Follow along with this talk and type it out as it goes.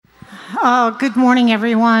Oh, good morning,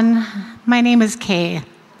 everyone. My name is Kay.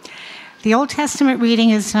 The Old Testament reading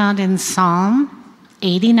is found in Psalm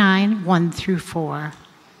 89, 1 through 4.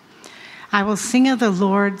 I will sing of the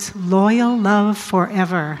Lord's loyal love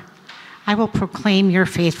forever. I will proclaim your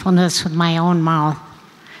faithfulness with my own mouth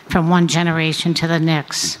from one generation to the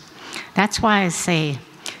next. That's why I say,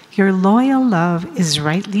 your loyal love is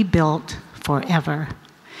rightly built forever.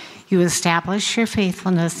 You establish your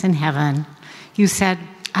faithfulness in heaven. You said,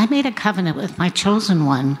 I made a covenant with my chosen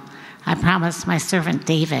one. I promised my servant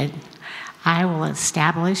David, I will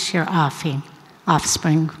establish your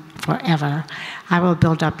offspring forever. I will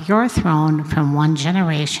build up your throne from one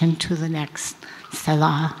generation to the next.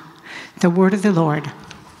 Selah. The word of the Lord.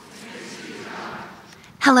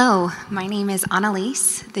 Hello, my name is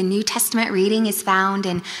Annalise. The New Testament reading is found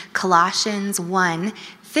in Colossians 1,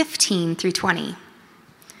 15 through 20.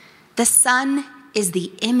 The Son is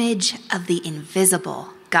the image of the invisible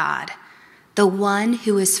God, the one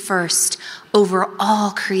who is first over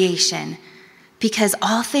all creation, because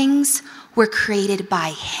all things were created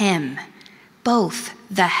by him, both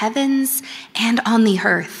the heavens and on the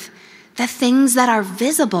earth, the things that are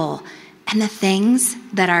visible and the things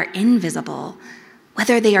that are invisible,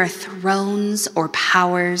 whether they are thrones or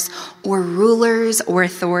powers or rulers or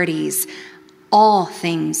authorities. All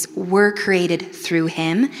things were created through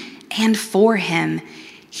him and for him.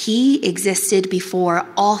 He existed before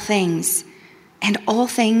all things, and all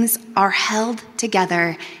things are held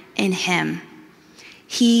together in him.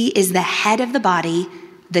 He is the head of the body,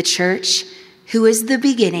 the church, who is the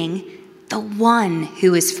beginning, the one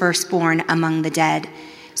who is firstborn among the dead,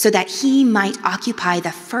 so that he might occupy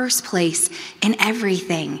the first place in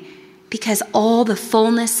everything, because all the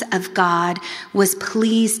fullness of God was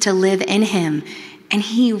pleased to live in him, and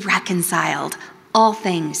he reconciled all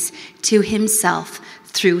things to himself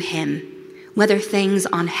through him, whether things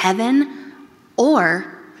on heaven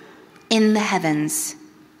or in the heavens.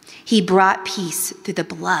 He brought peace through the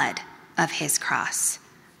blood of his cross.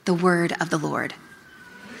 The word of the Lord.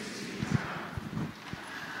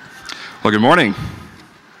 Well, good morning.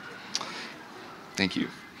 Thank you.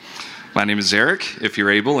 My name is Eric. If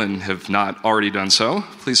you're able and have not already done so,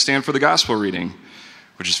 please stand for the gospel reading,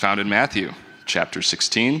 which is found in Matthew chapter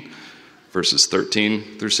 16, verses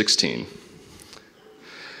 13 through 16.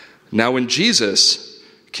 Now when Jesus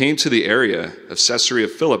came to the area of Caesarea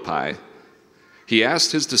Philippi, he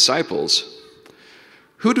asked his disciples,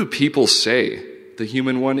 "Who do people say the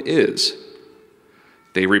human one is?"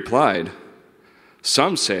 They replied,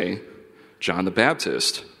 "Some say John the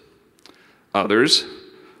Baptist, others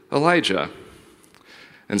Elijah,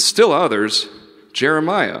 and still others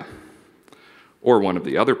Jeremiah, or one of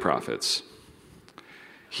the other prophets."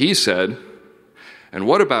 He said, "And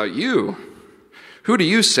what about you? Who do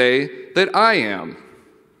you say that I am?"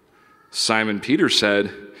 Simon Peter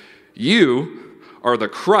said, "You are the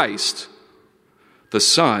Christ, the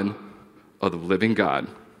Son of the living God."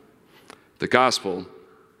 The gospel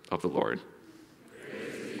of the Lord.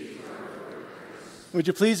 Would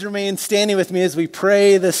you please remain standing with me as we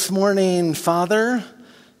pray this morning? Father,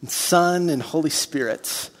 and Son, and Holy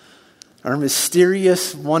Spirit, our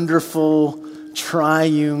mysterious, wonderful,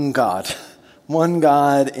 triune God, one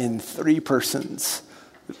God in three persons,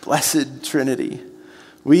 the blessed Trinity.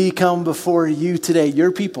 We come before you today,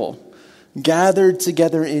 your people, gathered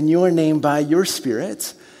together in your name by your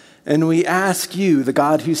Spirit, and we ask you, the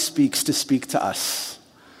God who speaks, to speak to us.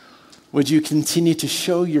 Would you continue to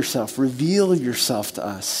show yourself, reveal yourself to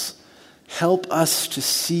us? Help us to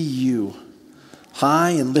see you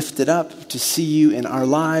high and lifted up, to see you in our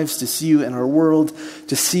lives, to see you in our world,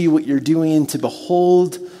 to see what you're doing, to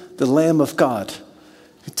behold the Lamb of God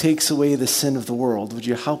who takes away the sin of the world. Would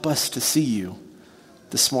you help us to see you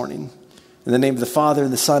this morning? In the name of the Father,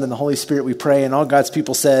 and the Son, and the Holy Spirit we pray, and all God's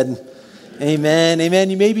people said, amen, amen.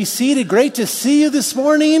 You may be seated. Great to see you this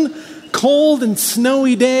morning. Cold and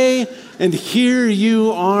snowy day, and here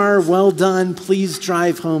you are. Well done. Please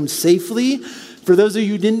drive home safely. For those of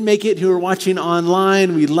you who didn't make it, who are watching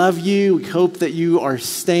online, we love you. We hope that you are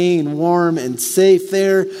staying warm and safe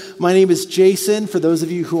there. My name is Jason. For those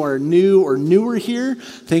of you who are new or newer here,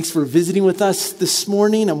 thanks for visiting with us this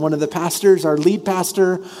morning. I'm one of the pastors, our lead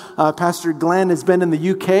pastor. Pastor Glenn has been in the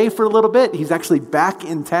UK for a little bit. He's actually back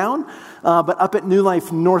in town. but up at New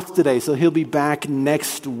Life North today, so he'll be back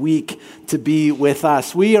next week to be with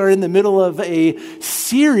us. We are in the middle of a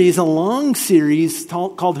series, a long series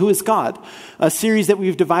called Who is God? A series that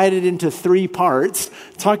we've divided into 3 parts,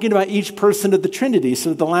 talking about each person of the Trinity.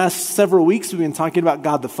 So the last several weeks, we've been talking about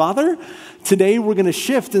God the Father. Today, we're going to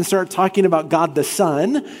shift and start talking about God the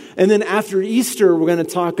Son. And then after Easter, we're going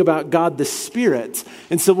to talk about God the Spirit.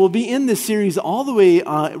 And so we'll be in this series all the way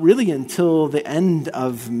really until the end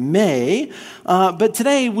of May. But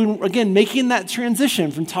today, we're again making that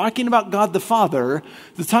transition from talking about God the Father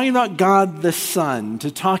to talking about God the Son,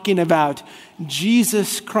 to talking about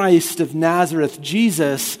Jesus Christ of Nazareth,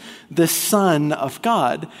 Jesus, the Son of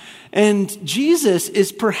God. And Jesus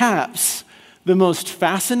is perhaps the most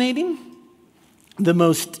fascinating, the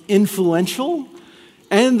most influential,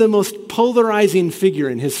 and the most polarizing figure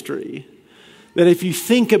in history. That if you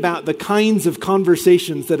think about the kinds of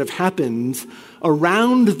conversations that have happened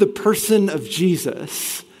around the person of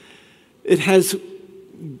Jesus, it has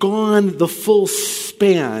gone the full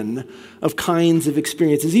span of kinds of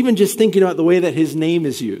experiences. Even just thinking about the way that his name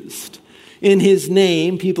is used. In his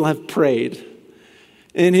name, people have prayed.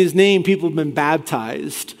 In his name, people have been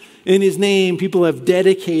baptized. In his name, people have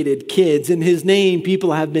dedicated kids. In his name,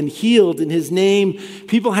 people have been healed. In his name,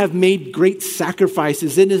 people have made great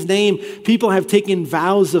sacrifices. In his name, people have taken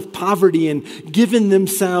vows of poverty and given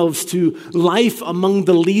themselves to life among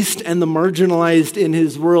the least and the marginalized in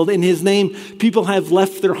his world. In his name, people have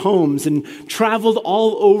left their homes and traveled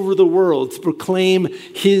all over the world to proclaim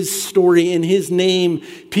his story. In his name,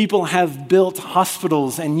 people have built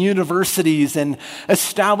hospitals and universities and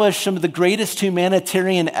established some of the greatest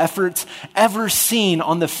humanitarian efforts ever seen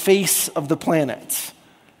on the face of the planet.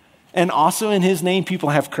 And also in his name, people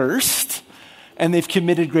have cursed, and they've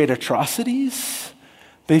committed great atrocities.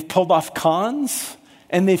 They've pulled off cons,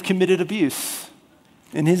 and they've committed abuse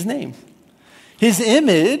in his name. His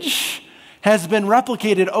image has been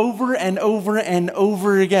replicated over and over and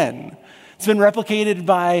over again. It's been replicated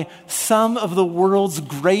by some of the world's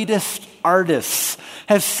greatest artists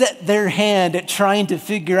have set their hand at trying to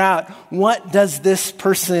figure out, what does this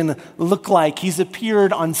person look like? He's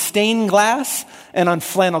appeared on stained glass and on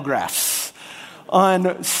flannel graphs,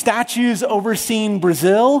 on statues overseeing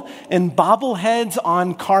Brazil, and bobbleheads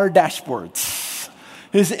on car dashboards.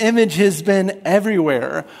 His image has been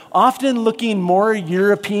everywhere, often looking more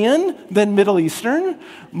European than Middle Eastern,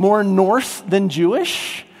 more Norse than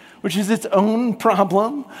Jewish, which is its own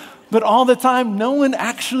problem. But all the time, no one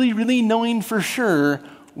actually really knowing for sure,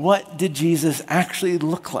 what did Jesus actually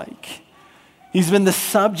look like? He's been the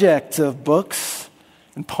subject of books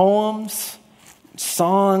and poems,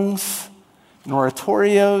 songs, and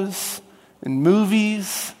oratorios, and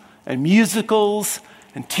movies, and musicals,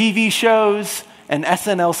 and TV shows, and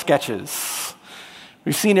SNL sketches.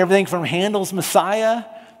 We've seen everything from Handel's Messiah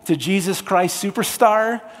to Jesus Christ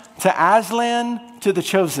Superstar to Aslan to The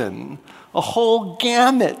Chosen. A whole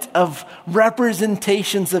gamut of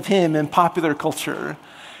representations of him in popular culture.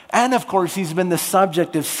 And of course, he's been the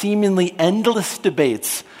subject of seemingly endless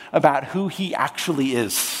debates about who he actually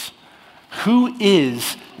is. Who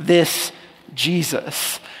is this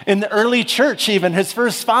Jesus? In the early church, even, his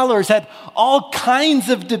first followers had all kinds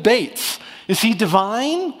of debates. Is he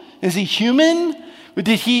divine? Is he human?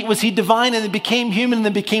 Was he divine and then became human and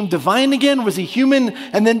then became divine again? Was he human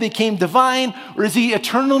and then became divine? Or is he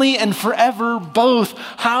eternally and forever both?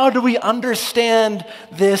 How do we understand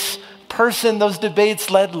this person? Those debates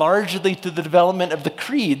led largely to the development of the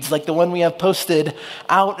creeds, like the one we have posted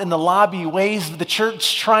out in the lobby, ways of the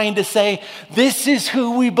church trying to say, this is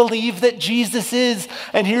who we believe that Jesus is.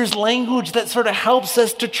 And here's language that sort of helps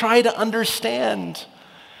us to try to understand.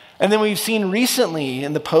 And then we've seen recently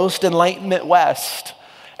in the post-Enlightenment West,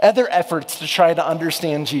 other efforts to try to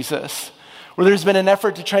understand Jesus, where there's been an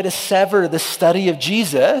effort to try to sever the study of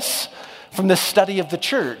Jesus from the study of the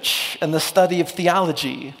church and the study of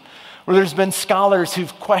theology, where there's been scholars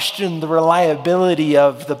who've questioned the reliability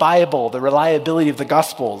of the Bible, the reliability of the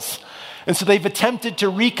Gospels. And so they've attempted to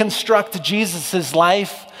reconstruct Jesus'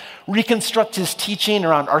 life, reconstruct his teaching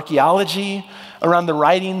around archaeology, around the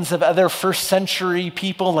writings of other first century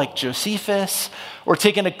people like Josephus, or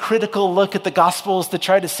taking a critical look at the Gospels to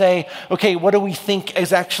try to say, okay, what do we think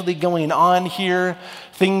is actually going on here?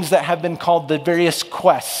 Things that have been called the various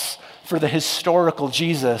quests for the historical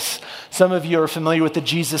Jesus. Some of you are familiar with the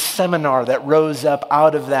Jesus Seminar that rose up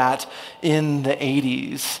out of that in the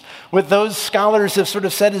 80s. What those scholars have sort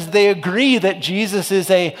of said is they agree that Jesus is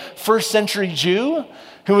a first century Jew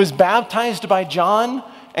who was baptized by John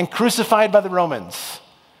and crucified by the Romans.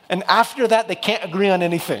 And after that, they can't agree on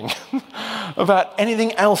anything about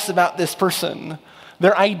anything else about this person.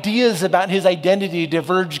 Their ideas about his identity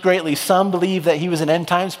diverged greatly. Some believed that he was an end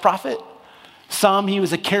times prophet. Some he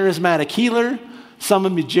was a charismatic healer. Some a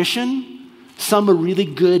magician. Some a really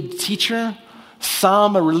good teacher.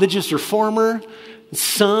 Some a religious reformer.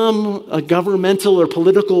 Some a governmental or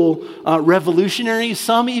political revolutionary.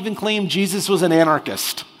 Some even claimed Jesus was an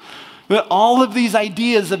anarchist. But all of these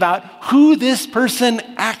ideas about who this person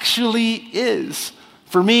actually is.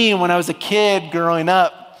 For me, when I was a kid growing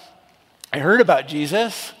up, I heard about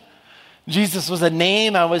Jesus. Jesus was a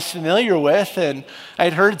name I was familiar with, and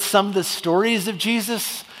I'd heard some of the stories of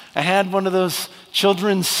Jesus. I had one of those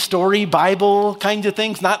children's story Bible kinds of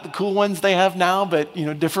things, not the cool ones they have now, but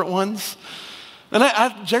different ones. And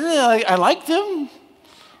I generally liked him.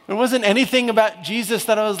 There wasn't anything about Jesus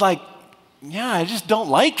that I was like, yeah, I just don't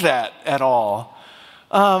like that at all.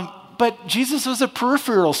 But Jesus was a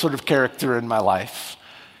peripheral sort of character in my life.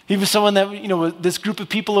 He was someone that, this group of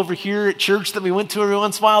people over here at church that we went to every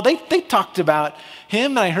once in a while, they talked about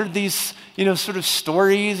him, and I heard these, sort of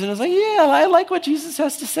stories, and I was like, yeah, I like what Jesus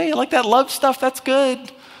has to say. I like that love stuff, that's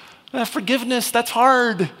good. That forgiveness, that's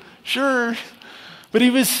hard, sure. But he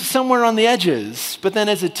was somewhere on the edges. But then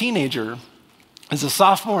as a teenager, as a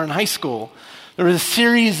sophomore in high school, there was a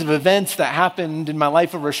series of events that happened in my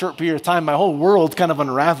life over a short period of time. My whole world kind of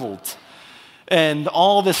unraveled. And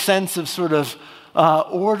all the sense of sort of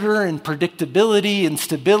order and predictability and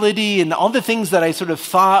stability and all the things that I sort of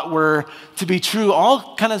thought were to be true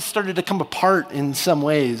all kind of started to come apart in some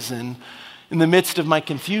ways. And in the midst of my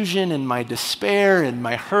confusion and my despair and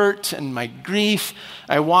my hurt and my grief,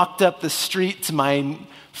 I walked up the street to my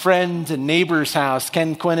friend and neighbor's house,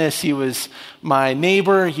 Ken Quinnis. He was my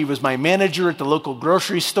neighbor. He was my manager at the local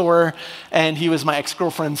grocery store, and he was my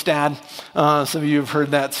ex-girlfriend's dad. Some of you have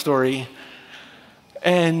heard that story.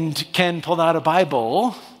 And Ken pulled out a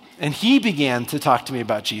Bible, and he began to talk to me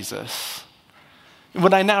about Jesus. And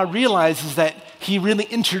what I now realize is that he really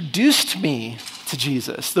introduced me to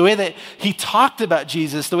Jesus. The way that he talked about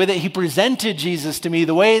Jesus, the way that he presented Jesus to me,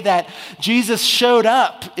 the way that Jesus showed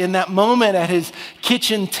up in that moment at his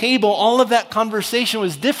kitchen table, all of that conversation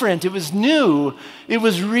was different. It was new. It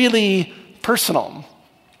was really personal.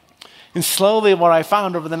 And slowly what I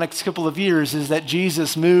found over the next couple of years is that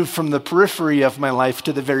Jesus moved from the periphery of my life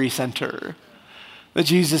to the very center. That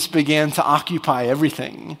Jesus began to occupy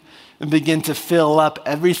everything and begin to fill up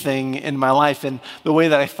everything in my life. And the way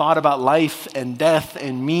that I thought about life and death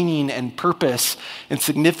and meaning and purpose and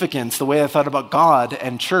significance, the way I thought about God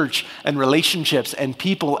and church and relationships and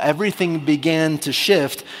people, everything began to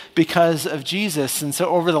shift because of Jesus. And so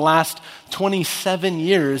over the last 27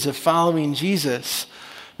 years of following Jesus,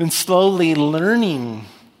 been slowly learning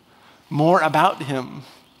more about him,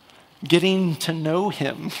 getting to know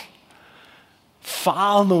him,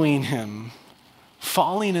 following him,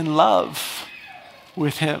 falling in love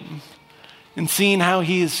with him, and seeing how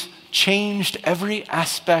he's changed every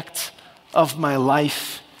aspect of my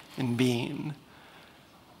life and being.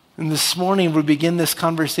 And this morning we begin this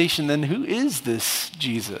conversation, then who is this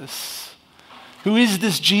Jesus? Who is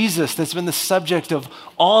this Jesus that's been the subject of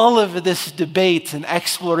all of this debate and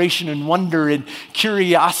exploration and wonder and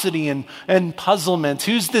curiosity and puzzlement?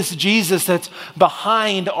 Who's this Jesus that's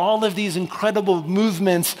behind all of these incredible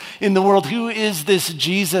movements in the world? Who is this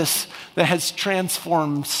Jesus that has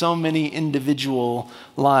transformed so many individual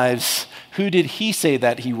lives? Who did he say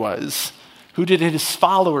that he was? Who did his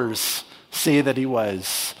followers say that he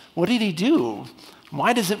was? What did he do?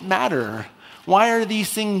 Why does it matter? Why are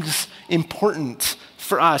these things important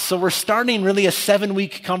for us? So we're starting really a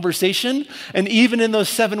 7-week conversation, and even in those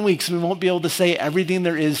 7 weeks, we won't be able to say everything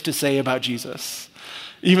there is to say about Jesus.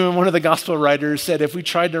 Even one of the gospel writers said if we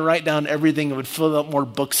tried to write down everything, it would fill out more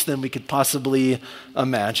books than we could possibly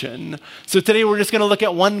imagine. So today we're just going to look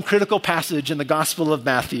at one critical passage in the Gospel of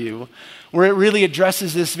Matthew where it really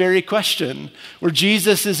addresses this very question, where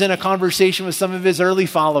Jesus is in a conversation with some of his early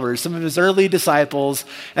followers, some of his early disciples,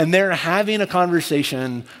 and they're having a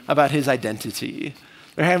conversation about his identity.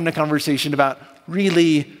 They're having a conversation about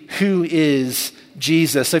really who is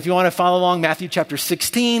Jesus. So if you want to follow along, Matthew chapter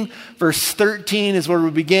 16, verse 13 is where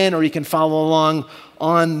we begin, or you can follow along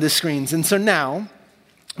on the screens. And so now,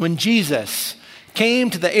 when Jesus came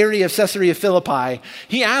to the area of Caesarea Philippi,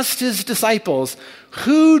 he asked his disciples,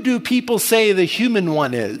 who do people say the human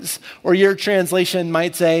one is? Or your translation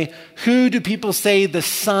might say, who do people say the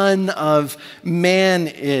Son of Man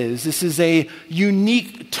is? This is a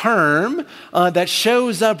unique term that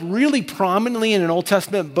shows up really prominently in an Old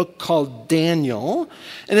Testament book called Daniel.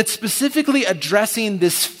 And it's specifically addressing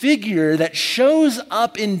this figure that shows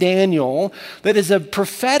up in Daniel that is a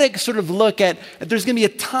prophetic sort of look at there's going to be a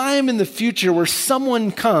time in the future where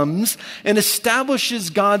someone comes and establishes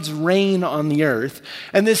God's reign on the earth.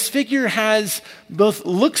 And this figure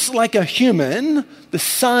looks like a human, the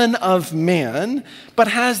Son of Man, but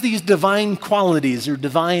has these divine qualities or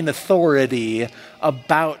divine authority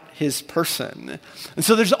about his person. And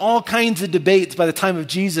so there's all kinds of debates by the time of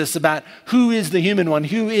Jesus about who is the human one,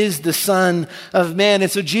 who is the Son of Man.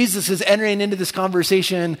 And so Jesus is entering into this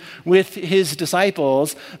conversation with his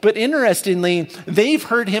disciples. But interestingly, they've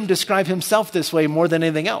heard him describe himself this way more than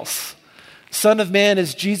anything else. Son of Man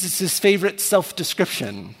is Jesus' favorite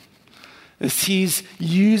self-description. As he's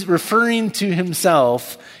referring to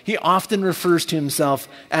himself, he often refers to himself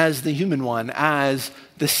as the human one, as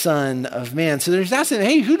the Son of Man. So there's asking,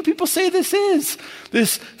 hey, who do people say this is?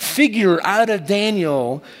 This figure out of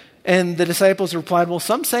Daniel. And the disciples replied, well,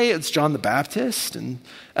 some say it's John the Baptist, and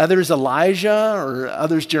others Elijah, or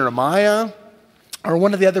others Jeremiah, or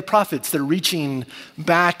one of the other prophets. They're reaching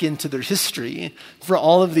back into their history for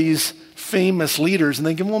all of these famous leaders and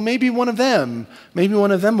thinking, well, maybe one of them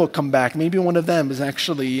will come back. Maybe one of them is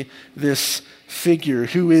actually this figure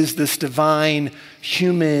who is this divine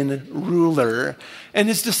human ruler. And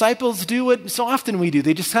his disciples do what so often we do.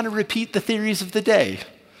 They just kind of repeat the theories of the day.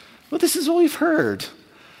 Well, this is what we've heard.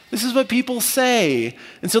 This is what people say.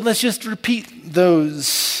 And so let's just repeat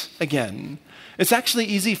those again. It's actually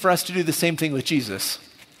easy for us to do the same thing with Jesus.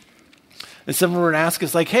 And someone were to ask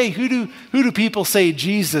us like, hey, who do people say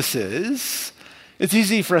Jesus is? It's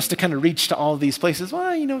easy for us to kind of reach to all of these places.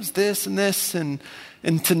 Well, it's this and this, and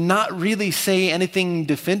to not really say anything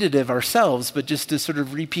definitive ourselves, but just to sort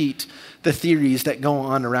of repeat the theories that go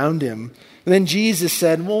on around him. And then Jesus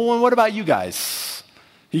said, well, what about you guys?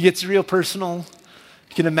 He gets real personal.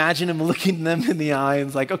 You can imagine him looking them in the eye and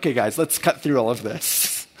is like, okay, guys, let's cut through all of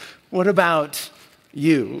this. What about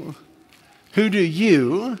you? Who do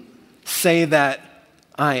you say that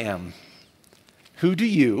I am? Who do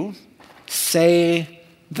you say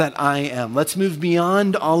that I am? Let's move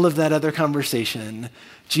beyond all of that other conversation.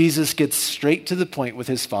 Jesus gets straight to the point with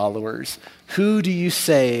his followers. Who do you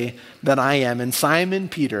say that I am? And Simon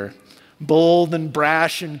Peter, bold and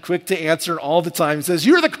brash and quick to answer all the time, says,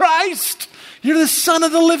 you're the Christ. You're the Son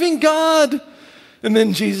of the living God. And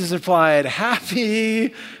then Jesus replied,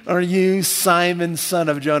 happy are you, Simon, son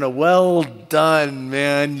of Jonah. Well done,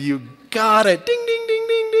 man. You got it. Ding, ding, ding,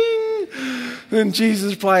 ding, ding. Then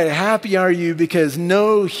Jesus replied, happy are you because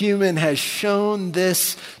no human has shown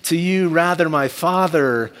this to you. Rather, my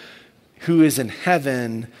Father who is in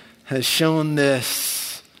heaven has shown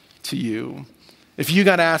this to you. If you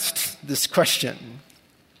got asked this question,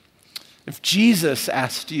 if Jesus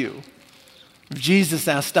asked you, if Jesus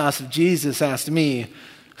asked us, if Jesus asked me,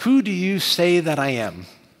 who do you say that I am?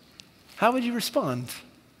 How would you respond?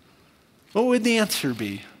 What would the answer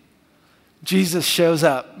be? Jesus shows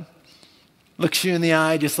up, looks you in the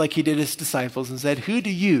eye just like he did his disciples and said, who do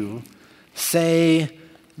you say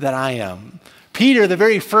that I am? Peter, the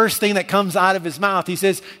very first thing that comes out of his mouth, he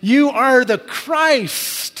says, you are the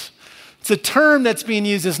Christ. It's a term that's being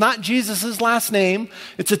used. It's not Jesus' last name.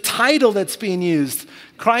 It's a title that's being used.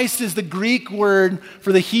 Christ is the Greek word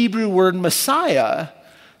for the Hebrew word Messiah.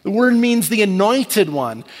 The word means the anointed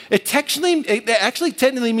one. It actually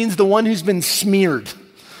technically means the one who's been smeared.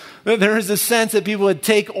 There is a sense that people would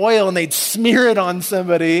take oil and they'd smear it on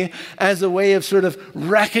somebody as a way of sort of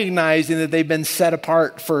recognizing that they've been set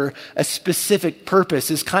apart for a specific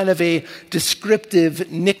purpose. It's kind of a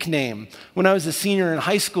descriptive nickname. When I was a senior in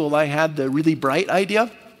high school, I had the really bright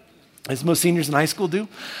idea, as most seniors in high school do,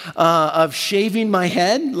 of shaving my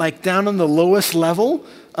head like down on the lowest level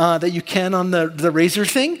that you can on the razor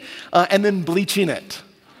thing, and then bleaching it.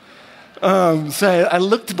 So I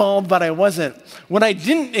looked bald, but I wasn't. What I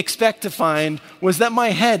didn't expect to find was that my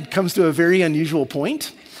head comes to a very unusual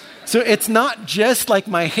point. So it's not just like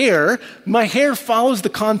my hair follows the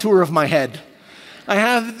contour of my head. I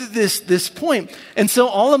have this point. And so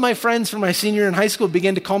all of my friends from my senior in high school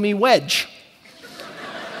began to call me Wedge.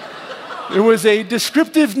 It was a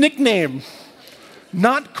descriptive nickname,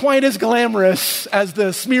 not quite as glamorous as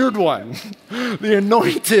the smeared one, the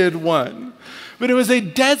anointed one. but it was a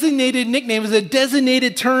designated nickname. It was a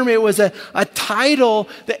designated term. It was a title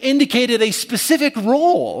that indicated a specific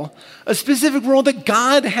role that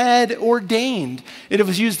God had ordained. It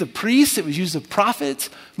was used of priests. It was used of prophets.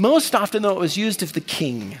 Most often, though, it was used of the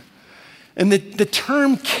king. And the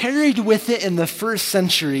term carried with it in the first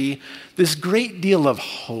century this great deal of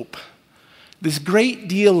hope, this great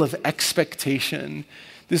deal of expectation,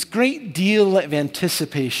 this great deal of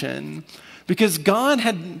anticipation, because God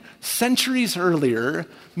had centuries earlier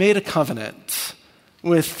made a covenant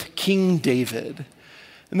with King David.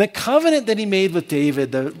 And the covenant that he made with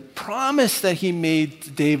David, the promise that he made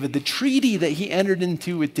to David, the treaty that he entered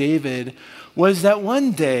into with David, was that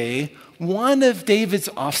one day, one of David's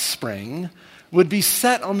offspring would be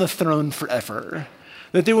set on the throne forever.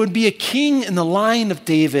 That there would be a king in the line of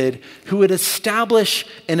David who would establish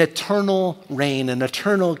an eternal reign, an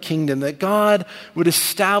eternal kingdom, that God would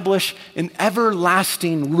establish an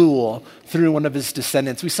everlasting rule through one of his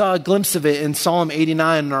descendants. We saw a glimpse of it in Psalm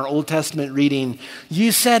 89 in our Old Testament reading.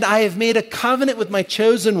 You said, I have made a covenant with my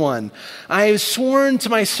chosen one. I have sworn to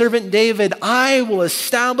my servant David, I will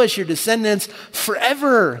establish your descendants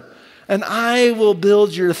forever. And I will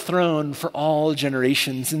build your throne for all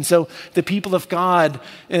generations. And so the people of God,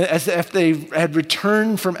 as if they had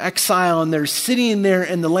returned from exile and they're sitting there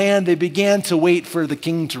in the land, they began to wait for the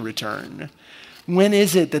king to return. When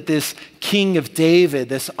is it that this king of David,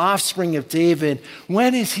 this offspring of David,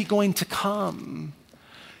 when is he going to come?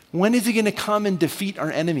 When is he going to come and defeat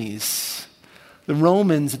our enemies? The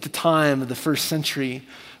Romans at the time of the first century.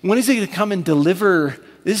 When is he going to come and deliver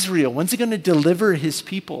Israel? When's he going to deliver his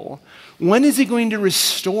people? When is he going to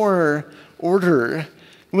restore order?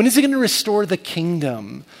 When is he going to restore the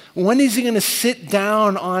kingdom? When is he going to sit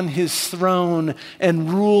down on his throne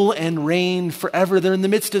and rule and reign forever? They're in the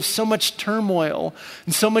midst of so much turmoil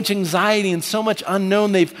and so much anxiety and so much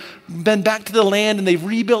unknown. They've been back to the land and they've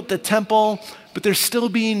rebuilt the temple, but they're still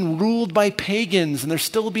being ruled by pagans and they're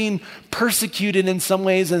still being persecuted in some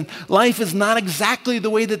ways. And life is not exactly the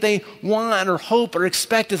way that they want or hope or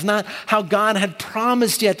expect. It's not how God had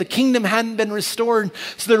promised yet. The kingdom hadn't been restored.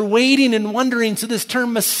 So they're waiting and wondering. So this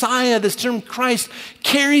term Messiah, this term Christ,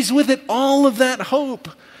 carries with it all of that hope.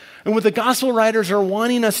 And what the gospel writers are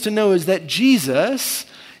wanting us to know is that Jesus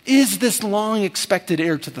is this long expected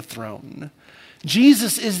heir to the throne.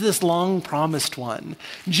 Jesus is this long promised one.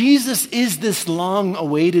 Jesus is this long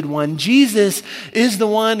awaited one. Jesus is the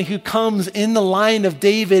one who comes in the line of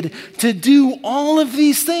David to do all of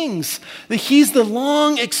these things. That he's the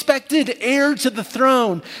long expected heir to the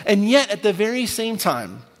throne. And yet at the very same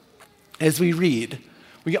time, as we read,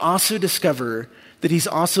 we also discover that he's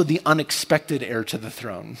also the unexpected heir to the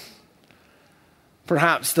throne.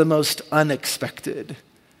 Perhaps the most unexpected.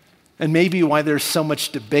 And maybe why there's so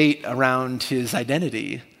much debate around his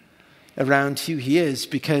identity, around who he is,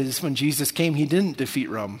 because when Jesus came, he didn't defeat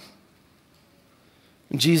Rome.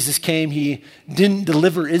 When Jesus came, he didn't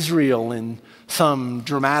deliver Israel in some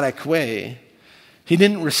dramatic way. He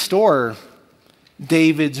didn't restore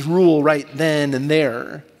David's rule right then and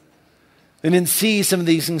there. They didn't see some of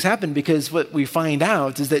these things happen because what we find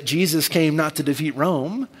out is that Jesus came not to defeat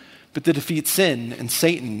Rome, but to defeat sin and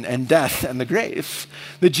Satan and death and the grave.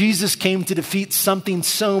 That Jesus came to defeat something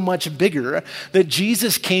so much bigger, that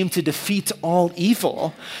Jesus came to defeat all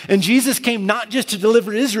evil. And Jesus came not just to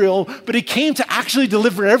deliver Israel, but he came to actually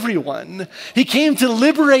deliver everyone. He came to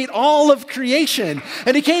liberate all of creation.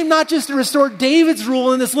 And he came not just to restore David's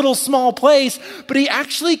rule in this little small place, but he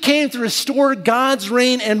actually came to restore God's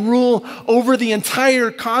reign and rule over the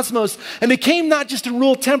entire cosmos. And he came not just to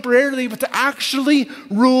rule temporarily, but to actually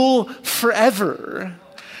rule forever.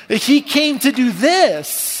 He came to do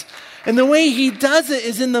this. And the way he does it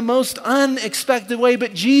is in the most unexpected way.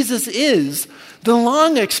 But Jesus is the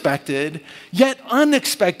long expected, yet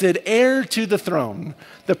unexpected heir to the throne.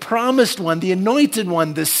 The promised one, the anointed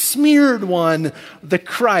one, the smeared one, the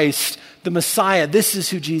Christ, the Messiah. This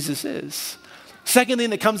is who Jesus is. Second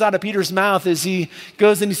thing that comes out of Peter's mouth is he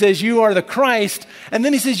goes and he says, you are the Christ. And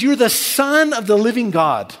then he says, you're the Son of the living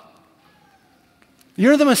God.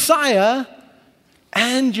 You're the Messiah,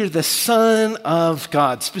 and you're the Son of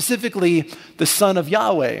God, specifically the Son of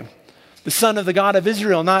Yahweh, the Son of the God of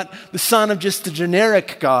Israel, not the Son of just a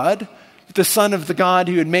generic God, but the Son of the God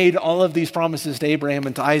who had made all of these promises to Abraham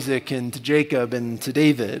and to Isaac and to Jacob and to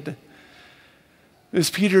David. It was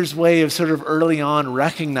Peter's way of sort of early on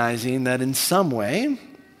recognizing that in some way,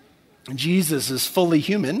 Jesus is fully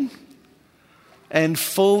human and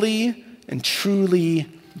fully and truly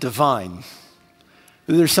divine.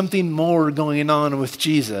 There's something more going on with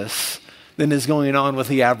Jesus than is going on with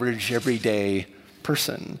the average everyday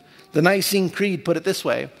person. The Nicene Creed put it this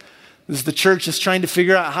way. As the church is trying to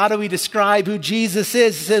figure out how do we describe who Jesus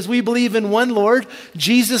is, it says we believe in one Lord,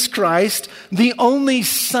 Jesus Christ, the only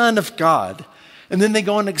Son of God. And then they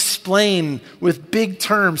go and explain with big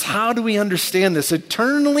terms, how do we understand this?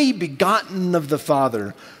 Eternally begotten of the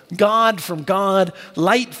Father, God from God,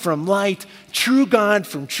 light from light, true God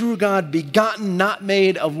from true God, begotten, not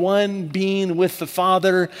made, of one being with the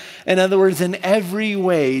Father. In other words, in every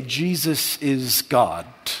way, Jesus is God.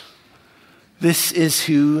 This is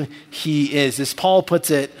who he is. As Paul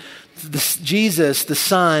puts it, Jesus, the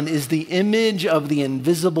Son, is the image of the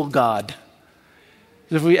invisible God.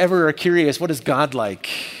 If we ever are curious, what is God like?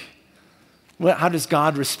 How does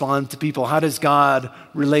God respond to people? How does God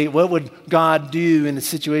relate? What would God do in a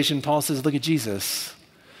situation? Paul says, look at Jesus.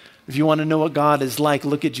 If you want to know what God is like,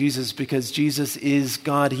 look at Jesus, because Jesus is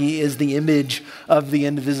God. He is the image of the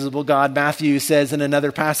invisible God. Matthew says in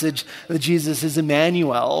another passage that Jesus is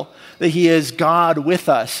Emmanuel, that he is God with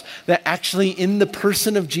us, that actually in the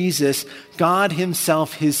person of Jesus, God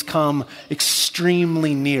himself has come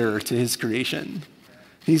extremely near to his creation.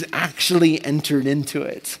 He's actually entered into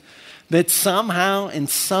it. That somehow, in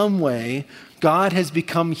some way, God has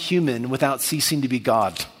become human without ceasing to be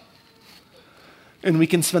God. And we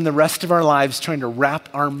can spend the rest of our lives trying to wrap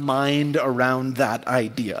our mind around that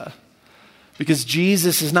idea. Because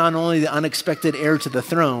Jesus is not only the unexpected heir to the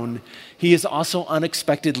throne, he is also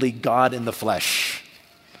unexpectedly God in the flesh.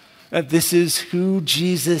 That this is who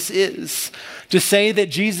Jesus is. To say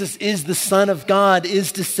that Jesus is the Son of God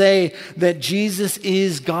is to say that Jesus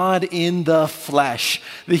is God in the flesh.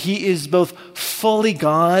 That he is both fully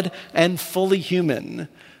God and fully human.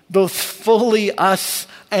 Both fully us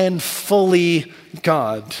and fully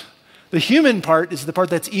God. The human part is the part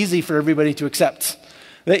that's easy for everybody to accept.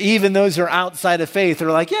 That even those who are outside of faith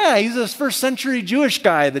are like, yeah, he's this first century Jewish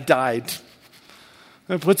guy that died.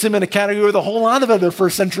 It puts him in a category with a whole lot of other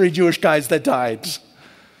first century Jewish guys that died.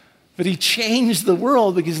 But he changed the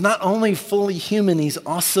world because he's not only fully human, he's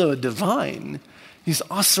also divine. He's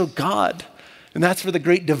also God. And that's where the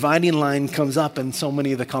great dividing line comes up in so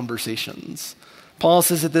many of the conversations. Paul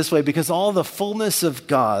says it this way, because all the fullness of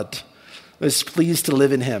God was pleased to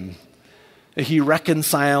live in him. He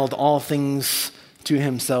reconciled all things to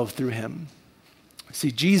himself through him.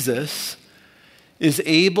 See, Jesus is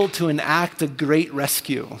able to enact a great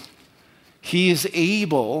rescue. He is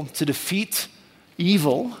able to defeat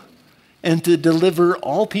evil and to deliver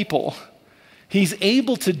all people. He's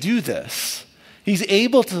able to do this. He's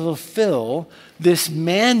able to fulfill this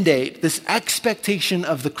mandate, this expectation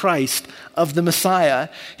of the Christ, of the Messiah.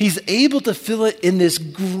 He's able to fill it in this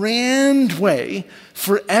grand way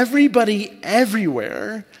for everybody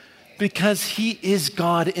everywhere because he is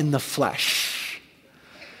God in the flesh.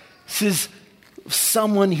 This is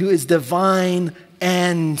someone who is divine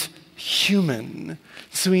and human.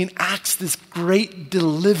 So he enacts this great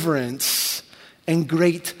deliverance and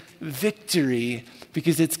great victory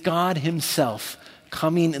because it's God himself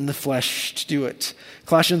coming in the flesh to do it.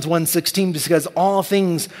 Colossians 1:16, because all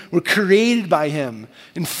things were created by him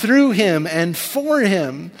and through him and for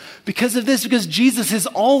him. Because of this, because Jesus has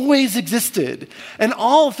always existed and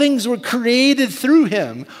all things were created through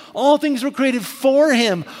him. All things were created for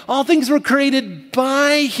him. All things were created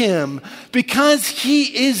by him. Because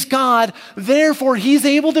he is God, therefore he's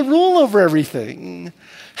able to rule over everything.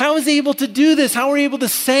 How is he able to do this? How are we able to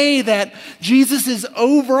say that Jesus is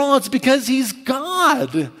overall? It's because he's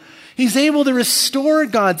God. He's able to restore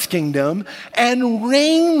God's kingdom and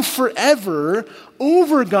reign forever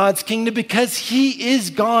over God's kingdom because he is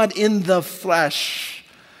God in the flesh.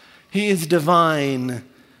 He is divine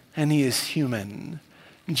and he is human.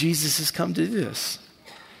 And Jesus has come to do this.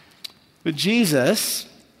 But Jesus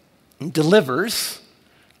delivers,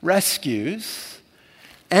 rescues,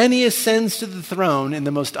 and he ascends to the throne in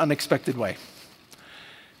the most unexpected way.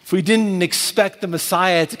 If we didn't expect the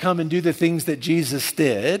Messiah to come and do the things that Jesus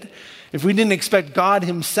did, if we didn't expect God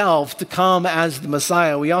himself to come as the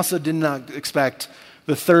Messiah, we also did not expect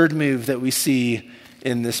the third move that we see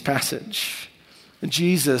in this passage.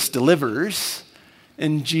 Jesus delivers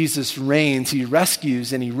and Jesus reigns. He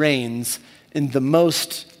rescues and he reigns in the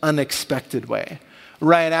most unexpected way.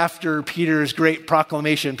 Right after Peter's great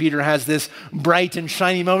proclamation, Peter has this bright and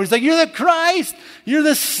shiny moment. He's like, you're the Christ. You're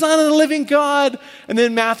the Son of the living God. And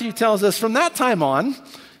then Matthew tells us from that time on,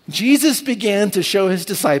 Jesus began to show his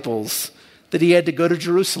disciples that he had to go to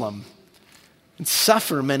Jerusalem and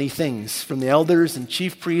suffer many things from the elders and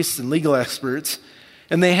chief priests and legal experts,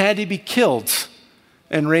 and they had to be killed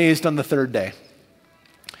and raised on the third day.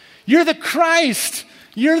 You're the Christ.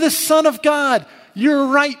 You're the Son of God. You're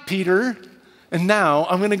right, Peter. And now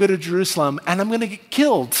I'm going to go to Jerusalem and I'm going to get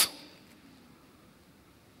killed.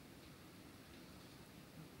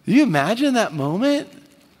 Do you imagine that moment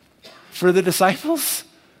for the disciples?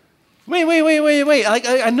 Wait. Like,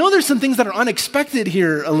 I know there's some things that are unexpected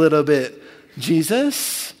here a little bit,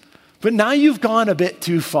 Jesus, but now you've gone a bit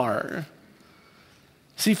too far.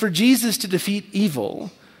 See, for Jesus to defeat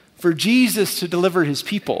evil, for Jesus to deliver his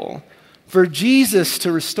people, for Jesus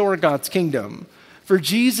to restore God's kingdom, for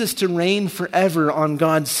Jesus to reign forever on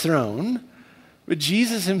God's throne, but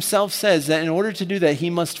Jesus himself says that in order to do that, he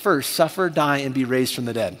must first suffer, die, and be raised from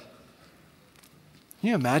the dead. Can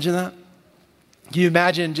you imagine that? Can you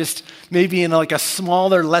imagine just maybe in like a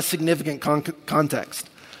smaller, less significant context,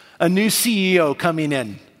 a new CEO coming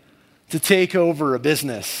in to take over a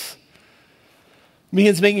business,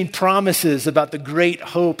 begins making promises about the great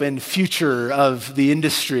hope and future of the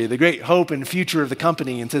industry, the great hope and future of the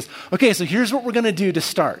company, and says, okay, so here's what we're going to do to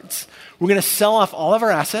start. We're going to sell off all of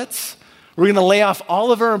our assets, we're going to lay off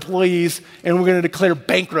all of our employees, and we're going to declare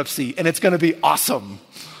bankruptcy, and it's going to be awesome.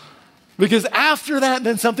 Because after that,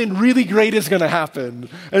 then something really great is going to happen,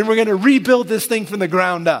 and we're going to rebuild this thing from the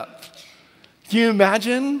ground up. Can you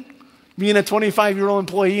imagine being a 25-year-old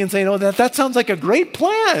employee and saying, oh, that sounds like a great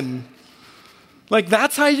plan? Like,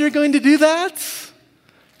 that's how you're going to do that?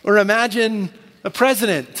 Or imagine a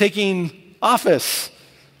president taking office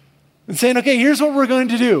and saying, okay, here's what we're going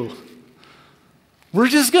to do. We're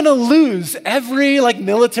just going to lose every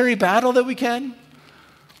military battle that we can.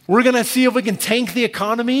 We're going to see if we can tank the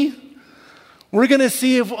economy. We're going to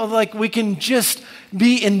see if we can just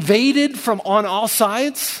be invaded from on all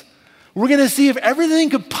sides. We're going to see if everything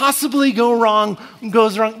could possibly goes wrong.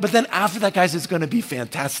 But then after that, guys, it's going to be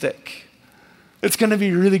fantastic. It's going to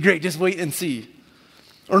be really great. Just wait and see.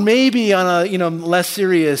 Or maybe on a less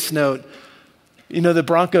serious note, the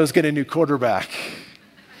Broncos get a new quarterback.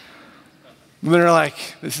 And they're like,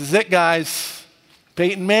 this is it, guys.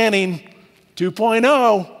 Peyton Manning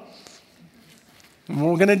 2.0. And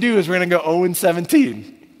what we're going to do is we're going to go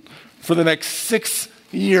 0-17 for the next 6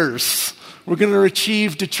 years. We're going to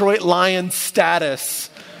achieve Detroit Lions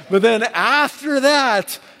status. But then after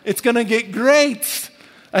that, it's going to get great.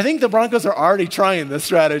 I think the Broncos are already trying this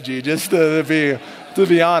strategy, just to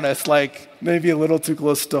be honest, maybe a little too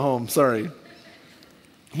close to home. Sorry.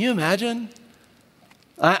 Can you imagine?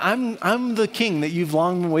 I'm the king that you've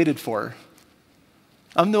long waited for.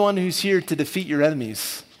 I'm the one who's here to defeat your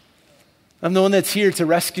enemies. I'm the one that's here to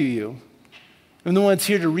rescue you. I'm the one that's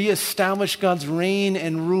here to reestablish God's reign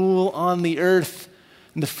and rule on the earth.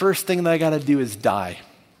 And the first thing that I got to do is die.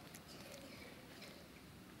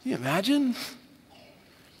 Can you imagine?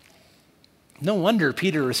 No wonder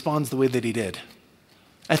Peter responds the way that he did.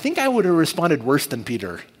 I think I would have responded worse than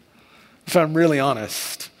Peter, if I'm really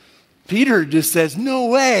honest. Peter just says, no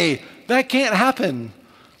way, that can't happen.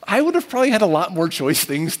 I would have probably had a lot more choice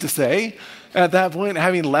things to say at that point,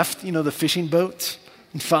 having left, the fishing boat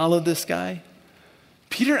and followed this guy.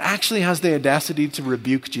 Peter actually has the audacity to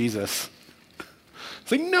rebuke Jesus.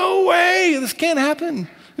 It's like, no way, this can't happen.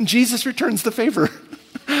 And Jesus returns the favor.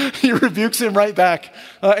 He rebukes him right back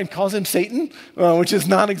and calls him Satan, which is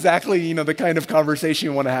not exactly, the kind of conversation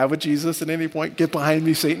you want to have with Jesus at any point. Get behind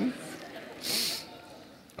me, Satan.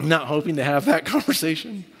 I'm not hoping to have that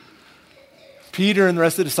conversation. Peter and the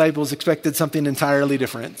rest of the disciples expected something entirely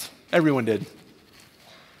different. Everyone did.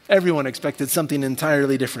 Everyone expected something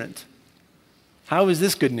entirely different. How is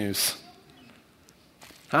this good news?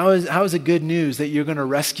 How is it good news that you're going to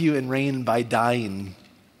rescue and reign by dying?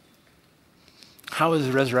 How is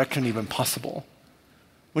the resurrection even possible?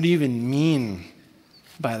 What do you even mean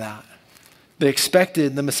by that? They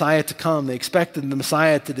expected the Messiah to come. They expected the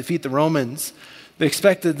Messiah to defeat the Romans. They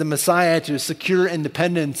expected the Messiah to secure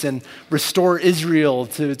independence and restore Israel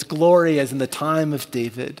to its glory as in the time of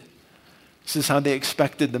David. This is how they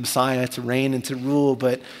expected the Messiah to reign and to rule,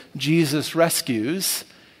 but Jesus rescues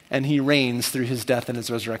and he reigns through his death and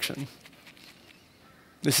his resurrection.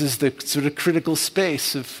 This is the sort of critical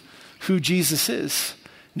space of who Jesus is.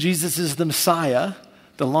 Jesus is the Messiah,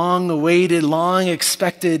 the long-awaited,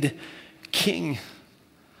 long-expected King,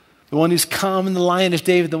 the one who's come in the Lion of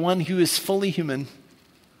David, the one who is fully human.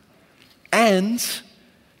 And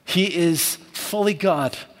he is fully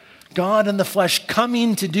God. God in the flesh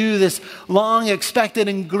coming to do this long-expected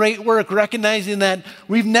and great work, recognizing that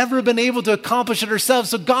we've never been able to accomplish it ourselves.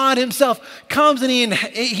 So God himself comes and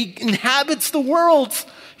he inhabits the world.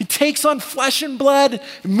 He takes on flesh and blood,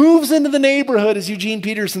 moves into the neighborhood, as Eugene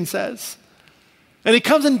Peterson says. And he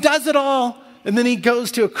comes and does it all, and then he goes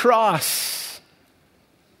to a cross.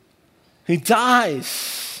 He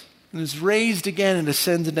dies and is raised again and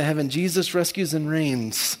ascends into heaven. Jesus rescues and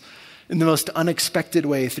reigns in the most unexpected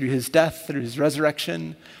way through his death, through his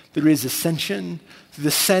resurrection, through his ascension, through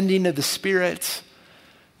the sending of the Spirit.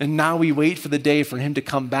 And now we wait for the day for him to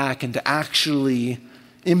come back and to actually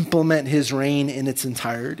implement his reign in its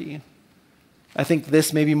entirety. I think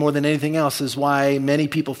this, maybe more than anything else, is why many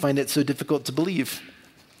people find it so difficult to believe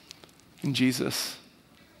in Jesus.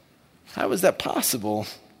 How is that possible?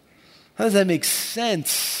 How does that make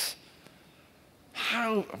sense?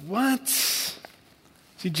 What?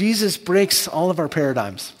 See, Jesus breaks all of our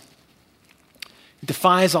paradigms. He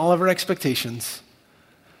defies all of our expectations.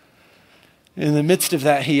 In the midst of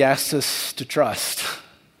that, he asks us to trust.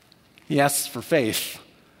 He asks for faith.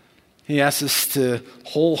 He asks us to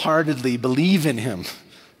wholeheartedly believe in him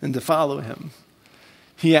and to follow him.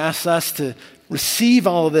 He asks us to receive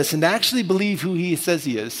all of this and to actually believe who he says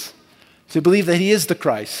he is. To believe that he is the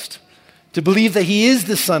Christ. To believe that he is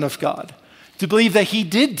the Son of God. To believe that he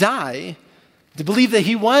did die. To believe that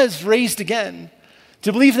he was raised again.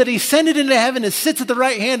 To believe that he ascended into heaven and sits at the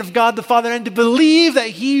right hand of God the Father, and to believe that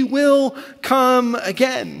he will come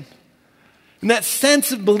again. And that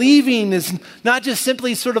sense of believing is not just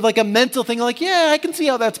simply sort of like a mental thing, like, yeah, I can see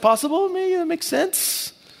how that's possible. Maybe that makes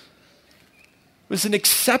sense. It's an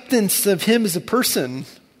acceptance of him as a person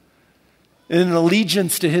and an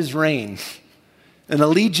allegiance to his reign, an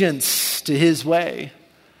allegiance to his way.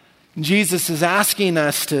 And Jesus is asking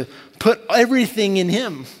us to put everything in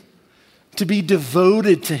him, to be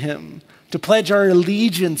devoted to him, to pledge our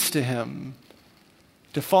allegiance to him,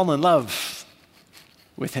 to fall in love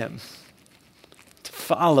with him, to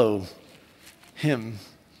follow him,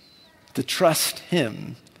 to trust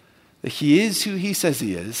him, that he is who he says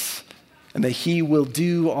he is, and that he will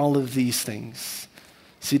do all of these things.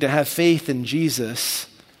 See, to have faith in Jesus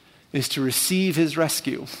is to receive his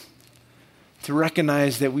rescue, to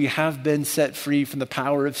recognize that we have been set free from the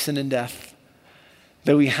power of sin and death,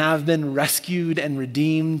 that we have been rescued and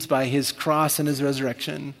redeemed by his cross and his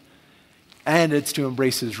resurrection, and it's to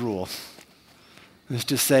embrace his rule. It's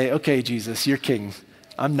to say, okay, Jesus, you're king.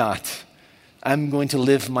 I'm not. I'm going to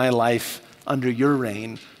live my life under your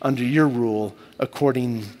reign, under your rule,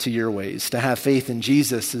 according to your ways. To have faith in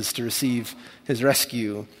Jesus is to receive his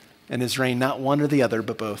rescue and his reign, not one or the other,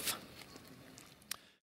 but both.